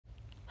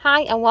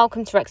Hi and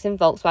welcome to Wrexham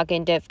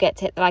Volkswagen. Don't forget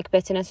to hit the like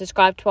button and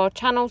subscribe to our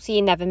channel so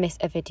you never miss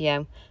a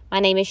video. My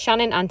name is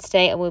Shannon and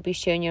today I will be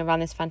showing you around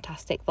this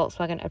fantastic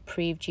Volkswagen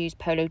approved used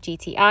Polo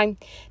GTI.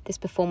 This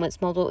performance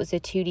model is a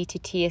 2-litre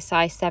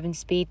TSI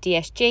 7-speed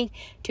DSG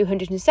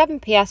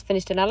 207PS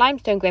finished in a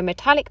limestone grey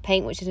metallic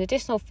paint, which is an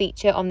additional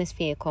feature on this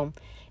vehicle.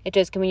 It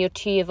does come with your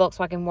 2-year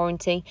Volkswagen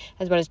warranty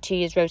as well as 2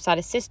 years roadside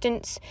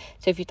assistance.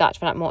 So if you'd like to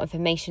find out more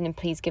information, then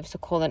please give us a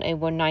call on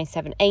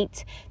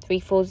 01978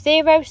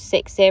 340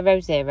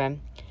 600.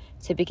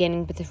 So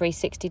beginning with the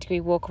 360-degree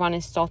walk around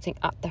and starting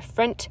at the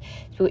front,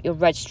 so we've got your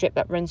red strip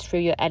that runs through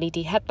your LED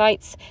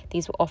headlights.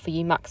 These will offer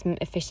you maximum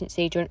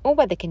efficiency during all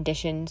weather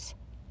conditions.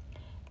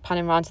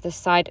 Panning around to the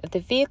side of the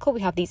vehicle, we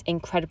have these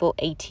incredible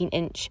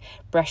 18-inch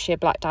Brescia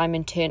black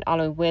diamond turn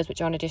alloy wheels,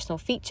 which are an additional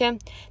feature.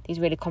 These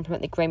really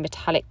complement the grey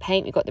metallic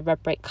paint. We've got the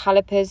red brake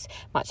calipers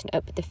matching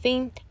up with the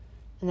theme.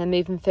 And then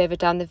moving further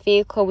down the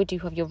vehicle, we do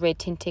have your rear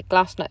tinted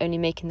glass, not only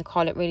making the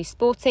car look really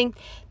sporty,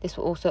 this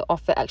will also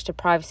offer extra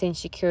privacy and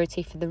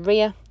security for the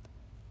rear.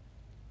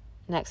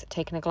 Next,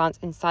 taking a glance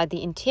inside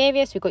the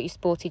interior, so we've got your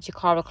sporty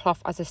Jacquard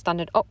cloth as a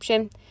standard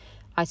option.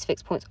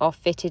 Isofix points are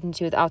fitted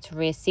into the outer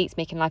rear seats,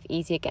 making life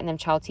easier getting them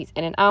child seats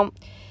in and out.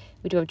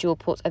 We do have dual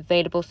ports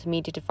available, so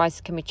media devices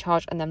can be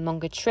charged on them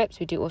longer trips.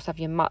 We do also have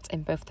your mats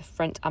in both the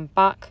front and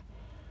back.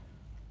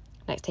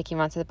 Next, taking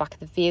around to the back of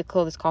the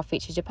vehicle, this car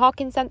features your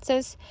parking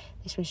sensors.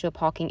 This will ensure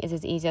parking is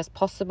as easy as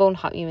possible and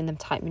help you in them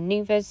tight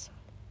manoeuvres.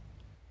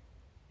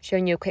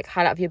 Showing you a quick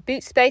highlight of your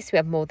boot space, we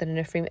have more than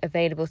enough room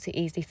available to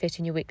easily fit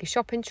in your weekly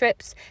shopping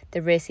trips.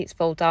 The rear seats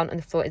fold down and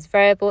the floor is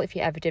variable if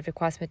you ever did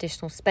require some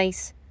additional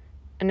space.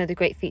 Another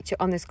great feature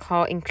on this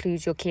car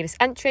includes your keyless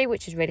entry,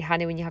 which is really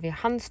handy when you have your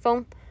hands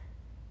full.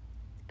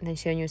 And then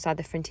showing you inside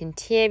the front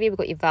interior, we've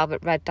got your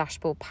velvet red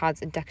dashboard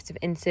pads and decorative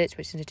inserts,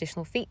 which is an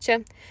additional feature.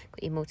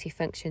 Got your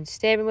multi-function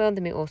steering wheel,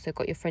 then we've also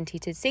got your front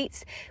heated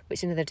seats, which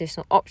is another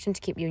additional option to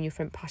keep you and your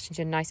front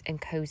passenger nice and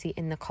cosy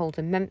in the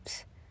colder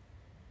months.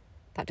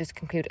 That does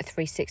conclude a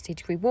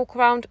 360-degree walk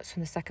around. So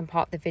in the second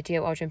part of the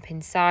video, I'll jump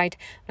inside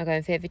and I'll go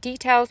in further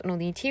details on all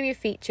the interior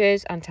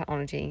features and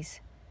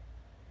technologies.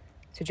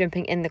 So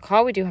jumping in the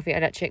car, we do have your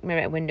electric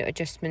mirror and window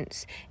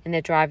adjustments in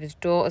the driver's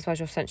door as well as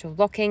your central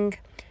locking.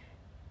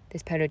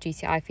 This Polo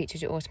GTI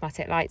features your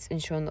automatic lights,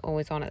 ensuring they're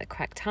always on at the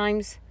correct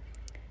times.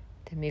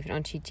 Then moving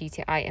on to your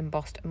GTI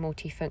embossed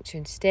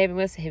multi-function steering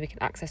wheel. So here we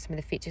can access some of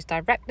the features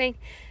directly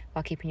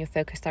while keeping your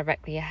focus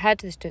directly ahead.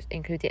 This does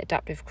include the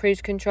adaptive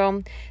cruise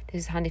control.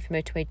 This is handy for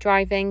motorway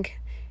driving.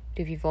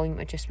 Do have your volume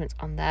adjustments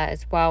on there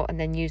as well, and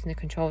then using the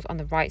controls on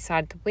the right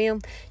side of the wheel,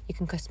 you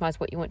can customize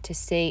what you want to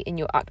see in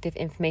your active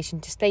information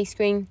display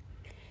screen.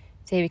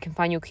 So here we can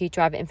find your key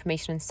driver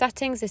information and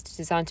settings. This is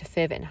designed to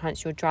further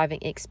enhance your driving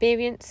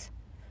experience.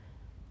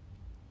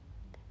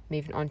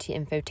 Moving on to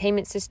your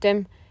infotainment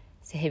system,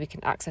 so here we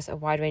can access a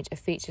wide range of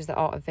features that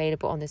are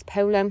available on this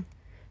Polo.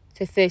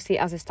 So firstly,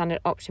 as a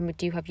standard option, we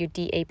do have your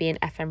DAB and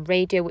FM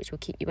radio, which will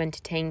keep you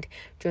entertained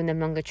during them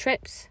longer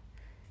trips.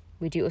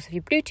 We do also have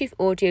your Bluetooth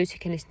audio, so you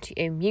can listen to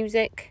your own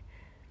music.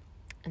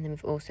 And then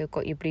we've also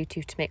got your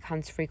Bluetooth to make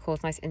hands-free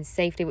calls nice and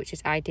safely, which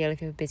is ideal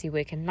if you have a busy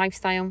working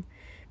lifestyle.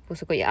 We've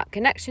also got your app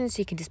connections, so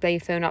you can display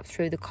your phone apps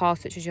through the car,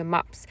 such as your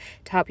maps,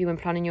 to help you when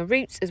planning your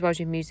routes, as well as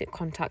your music,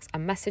 contacts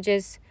and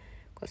messages.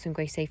 Got some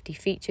great safety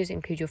features,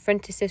 include your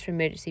front assist for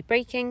emergency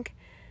braking.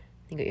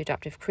 You've got your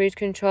adaptive cruise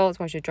control, as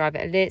well as your driver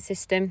alert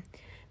system.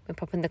 When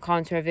popping the car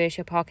into reverse,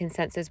 your parking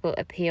sensors will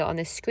appear on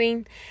the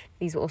screen.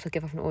 These will also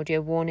give off an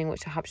audio warning,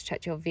 which will help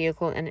detect your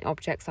vehicle and any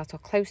objects that are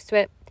close to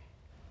it.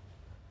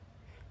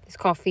 This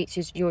car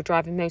features your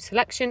driving mode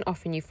selection,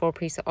 offering you 4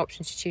 preset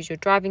options to choose your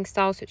driving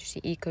style, such as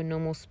your eco,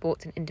 normal,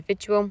 sports and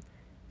individual.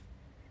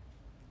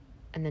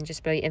 And then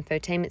just below your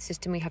infotainment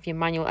system, we have your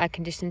manual air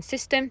conditioning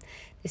system.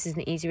 This is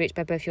an easy reach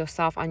by both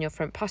yourself and your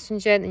front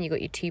passenger. Then you've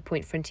got your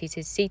 2-point front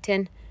heated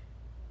seating.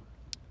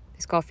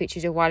 This car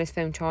features your wireless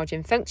phone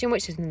charging function,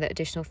 which is another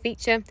additional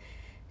feature.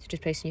 So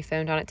just placing your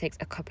phone down, it takes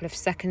a couple of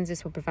seconds.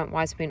 This will prevent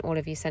wires being all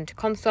over your centre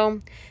console.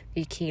 With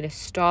your keyless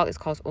start, this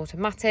car's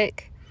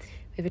automatic.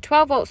 We have a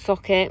 12-volt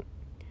socket,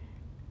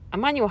 a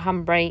manual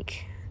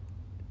handbrake,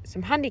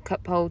 some handy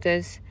cup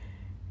holders.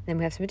 Then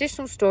we have some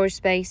additional storage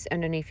space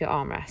underneath your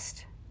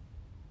armrest.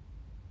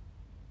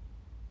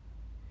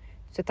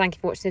 So thank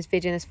you for watching this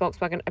video in this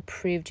Volkswagen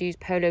approved used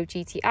Polo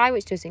GTI,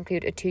 which does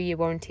include a 2-year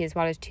warranty as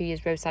well as 2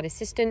 years roadside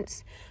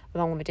assistance,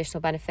 along with additional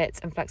benefits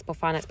and flexible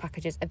finance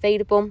packages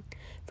available.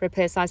 For a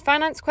personalised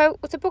finance quote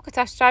or to book a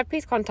test drive,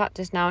 please contact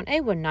us now on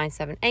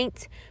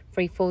 01978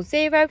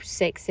 340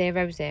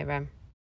 600.